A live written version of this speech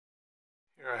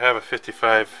Here I have a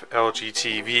 55 LG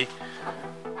TV,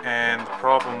 and the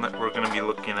problem that we're going to be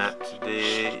looking at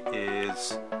today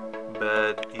is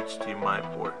bad HDMI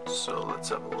ports. So let's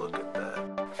have a look at that.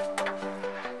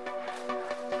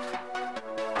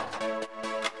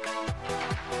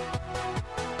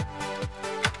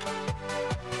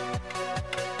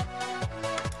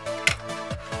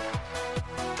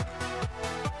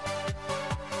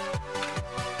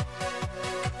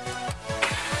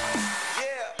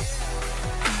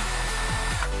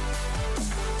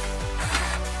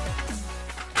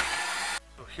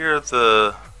 Here are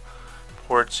the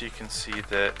ports. You can see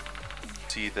that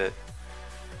the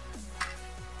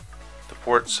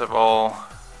ports have all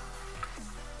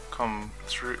come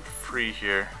through free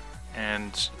here,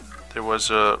 and there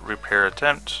was a repair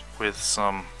attempt with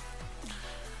some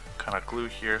kind of glue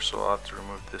here, so I'll have to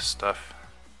remove this stuff.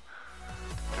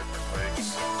 Different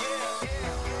legs.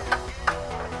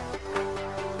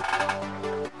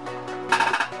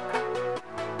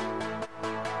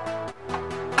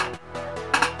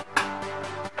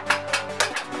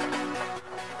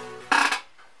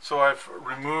 So I've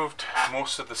removed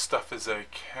most of the stuff as I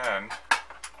can.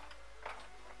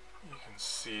 You can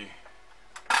see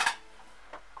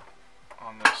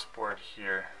on this board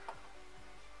here,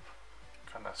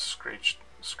 kind of scraped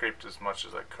as much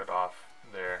as I could off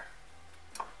there.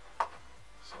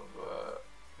 So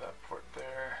that port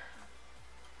there,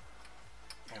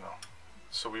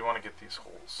 so we want to get these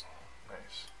holes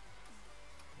nice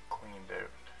and cleaned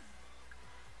out.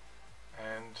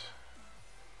 And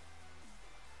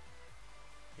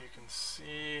you can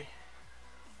see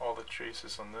all the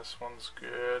traces on this one's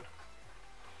good.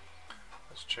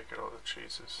 Let's check out all the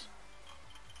traces.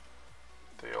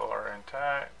 They all are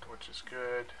intact, which is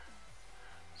good.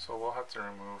 So we'll have to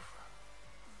remove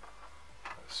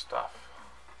the stuff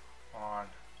on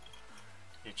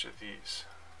each of these.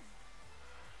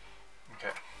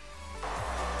 Okay.